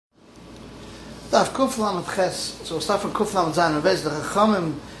Daf Kuf Lamed Ches. So we'll start from Kuf Lamed Zayin. The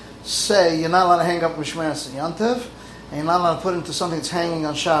Chachamim say you're not allowed to hang up Mishmeres and Yontev, and you're not allowed to put it into something that's hanging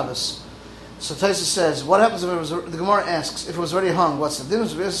on Shabbos. So Taisa says, what happens if it was? The Gemara asks if it was already hung. What's the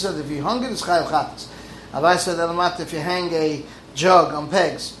difference? Taisa said if you hung it, it's chayav chatas. Abai said if you hang a jug on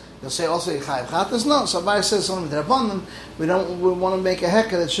pegs, you'll say also chayav chatas. No. So Abai says only with Rabbanan. We want to make a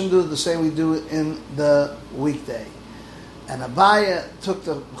hekka that shouldn't do the same we do in the weekday. And Abaya took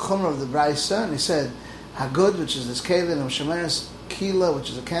the chumrah of the Braisa and he said, Hagud, which is this kelin, and Shemeres Kila, which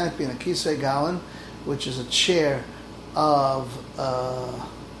is a canopy, and a kisei galon, which is a chair of a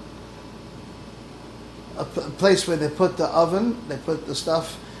place where they put the oven, they put the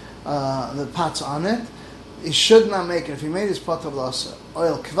stuff, the pots on it. He should not make it. If he made his pot of lasa,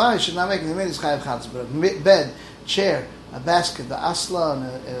 oil kva, he should not make it. If he made his chayav chatzah, but a bed, chair, a basket, the asla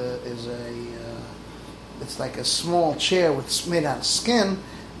is it's like a small chair made out of skin.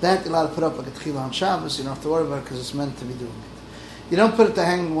 That you're allowed to put up like a tchila on Shabbos. You don't have to worry about it because it's meant to be doing it. You don't put it to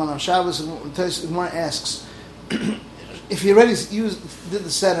hang one on Shabbos. The Gemara asks, if you already did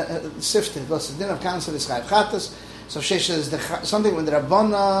the sifted, what's the din of cancer is chayav chatas? So Shesh says something when the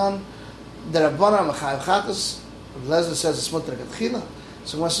Rabbanan chayav chatas. Lezer says it's mutter tchila.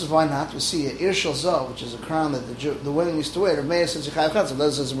 So one says why not? We see a irshal zav, which is a crown that the women used to wear. The mayor says chayav chatas.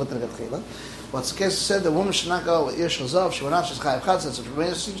 Lezer says mutter tchila. What's the case? Said the woman should not go with irshal zav. She went out. She's chayav chatas. That's what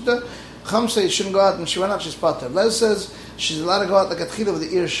Rabbeinu says. Chum says she shouldn't go out, and she went out. She's pater. Lezer says she's allowed to go out like a tchila with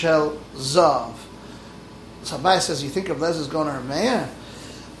the irshal zav. So Abai says, you think Rav Lezer is going to her mayor?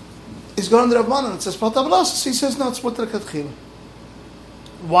 He's going to the Rabbanan. It says, Patablas. He says, no, it's Mutter Katchila.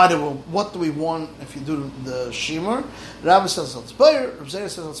 What do we want if you do the Shimur? Rabbi says, it's Bayer. Rav Zera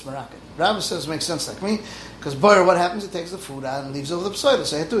says, it's Meraket. Rabbi says, makes sense like me. Because Bayer, what happens? He takes the food out and leaves over the Psaitis.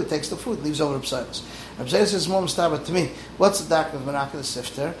 So he takes the food, leaves over the Psaitis. Rav Zera says, more Mustaba to me. What's the doctrine of Meraket, the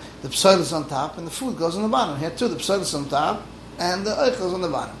sifter? The Psaitis on top and the food goes on the bottom. Here too, the Psaitis on top and the Eichel is on the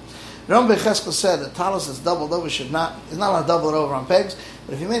bottom. Rabbi Cheskel said that talis that's doubled over is not allowed to double it over on pegs,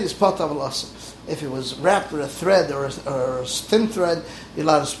 but if you made his pot of lasa, if it was wrapped with a thread or a thin thread, you're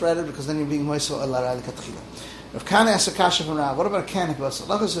allowed to spread it because then you're being moisel al katchila. Rav Kana asked a kasha from Rav, what about a canopy?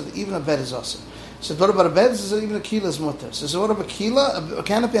 Allah said even a bed is also. He said, what about a bed? He said, even a kila is mutter. He said, what about a kila? A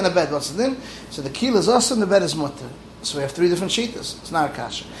canopy and a bed. What's the din? So the kila is also and the bed is mutter. So we have three different shitas. It's not a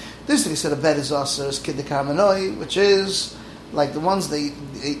kasha. This he said a bed is also is kid the karmanoi, which is like the ones they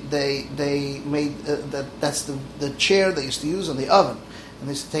made, that's the chair they used to use on the oven, and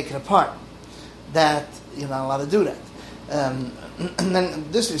they used to take it apart. That, you're not allowed to do that. And then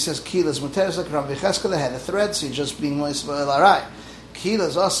this he says, Kila's mutter is like Rabbi Cheskel, had a thread, so you're just being moist for el-arai.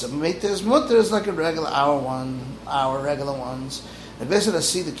 Kila's awesome. Meter's mutter is like a regular our regular ones. And basically I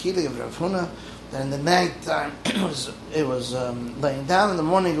see the Kila of Rav Huna, that in the night time it was laying down, in the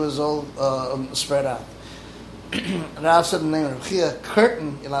morning it was all spread out. Rav said the name of Rav Chia,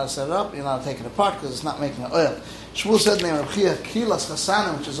 curtain, you're allowed to set it up, you're allowed to take it apart because it's not making oil. Shmuel said the name of Rav Chia, Kilas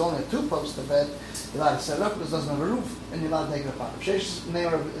Chasana, which is only a two-poster bed, you're allowed to set it up because it doesn't have a roof, and you're allowed to take it apart. Shesh's name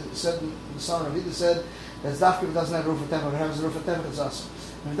said, the son of Ravida said, that Dafka, if it doesn't have a roof for Tefach, it has a roof for Tefach, it's awesome.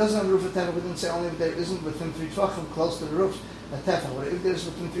 If it doesn't have a roof for Tefach, we didn't say only if there isn't within 3 tvachim close to the roof, a Tefach. But if there's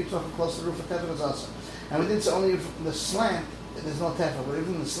within 3 tvachim close to the roof for Tefach, it's awesome. And we didn't say only if the slant, there's no Tefach, but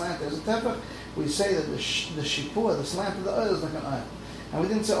even the slant, there's a Tefach. We say that the shipur, the slant of the oil is like an oil. And we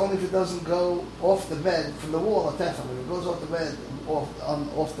didn't say only if it doesn't go off the bed from the wall of tefach. If it goes off the bed,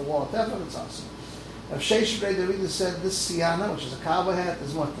 off the wall of tefach, it's awesome. Rav Sheish Brei David said this siyana, which is a kava hat,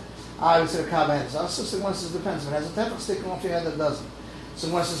 is mutter. I would say a kava hat is awesome. So one says it depends. If it has a tefach sticking off your head, that doesn't. So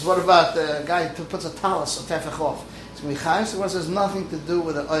one says, what about the guy who puts a talis of tefach off? It's going to be chayiv. So one says nothing to do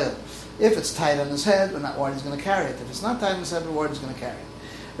with the oil. If it's tight on his head, we're not worried he's going to carry it. If it's not tight on his head, we're worried he's going to carry it.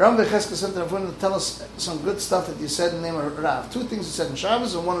 Rabbi Cheskel said to Rav Huna to tell us some good stuff that you said in the name of Rav. 2 things he said in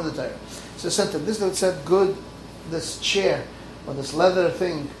Shabbos and one in the Torah. So he said that this that said good, this chair or this leather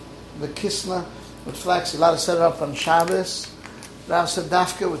thing, the kisna with flax, you're allowed to set it up on Shabbos. Rav said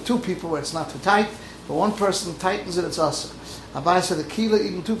dafka with 2 people where it's not too tight, but one person tightens it, it's awesome. Abai said the kila,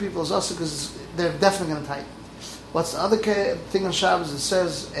 even 2 people is awesome because they're definitely going to tighten. What's the other thing on Shabbos? It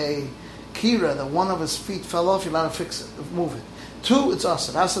says a kira, that one of his feet fell off, you're allowed to fix it, move it. 2, it's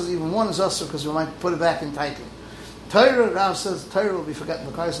asr. Rav says even 1 is asr because we might put it back in tightly. Torah, Rav says Torah will be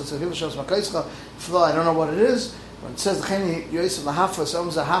forgotten. So he shows flow. I don't know what it is. When it says the Yosef lahafla, so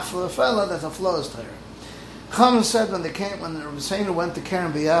a hafla fella, that's a flow is Torah. Chum said when the Rebbeinu went to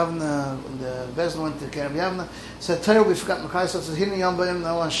Keren B'Yavna, when the Bezna went to Keren B'Yavna, said Torah will be forgotten. So it says Hini Yom B'Yim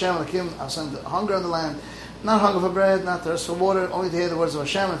No Hashem Lakim. I'll send hunger on the land. Not hunger for bread, not thirst for water. Only to hear the words of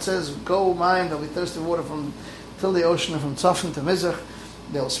Hashem. It says, "Go mine, there'll be thirsty water from till the ocean, from Tzafin to Mizrach."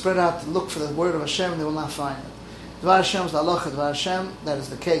 They will spread out to look for the word of Hashem, and they will not find it. Dvar Hashem is the halacha. Dvar Hashem, that is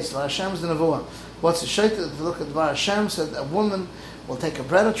the case. Dvar Hashem is the nevuah. What's the shaita? To look at Dvar Hashem, said a woman will take a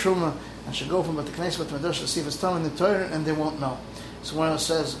bread of truma and she'll go from the knesset to Medrash to see if it's Tam in the Torah, and they won't know. So when it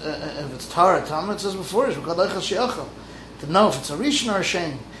says if it's Torah, Tam, it says before it, to know if it's a rishon or a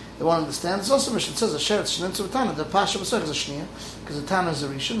sheni. They won't understand. It's also Mishnah. It says a sheret shnitzu v'tana. The pasha b'sach is a shnia because the tana is a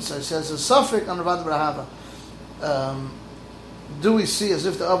rishon. So it says a suffix on Ravad Brahava. Do we see as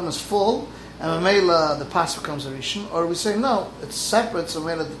if the oven is full and Mamela the pas becomes a rishon, or we say no, it's separate. So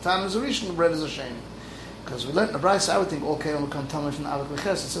Mamela the tana is a rishon, the bread is a sheni. Because we learned in the Brayso, I would think all kelim become tamei from avik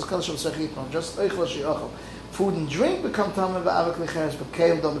lecheres. It says kol shel sechitron, just eichel she'achol. Food and drink become tamei ba'avik lecheres, but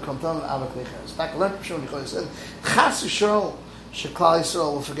kelim don't become tamei ba'avik lecheres. Back learned from Shimon Yichol, he said chas yisrael Shekla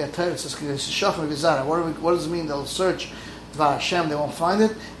Yisrael will forget Torah. It says what does it mean? They'll search Dvar Hashem, they won't find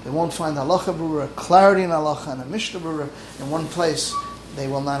it. They won't find halacha brura, clarity in halacha, and a mishnah brura. In one place, they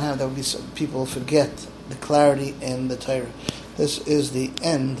will not have. There will be some people forget the clarity in the Torah. This is the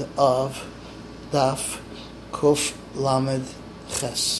end of Daf Kuf Lamed Ches.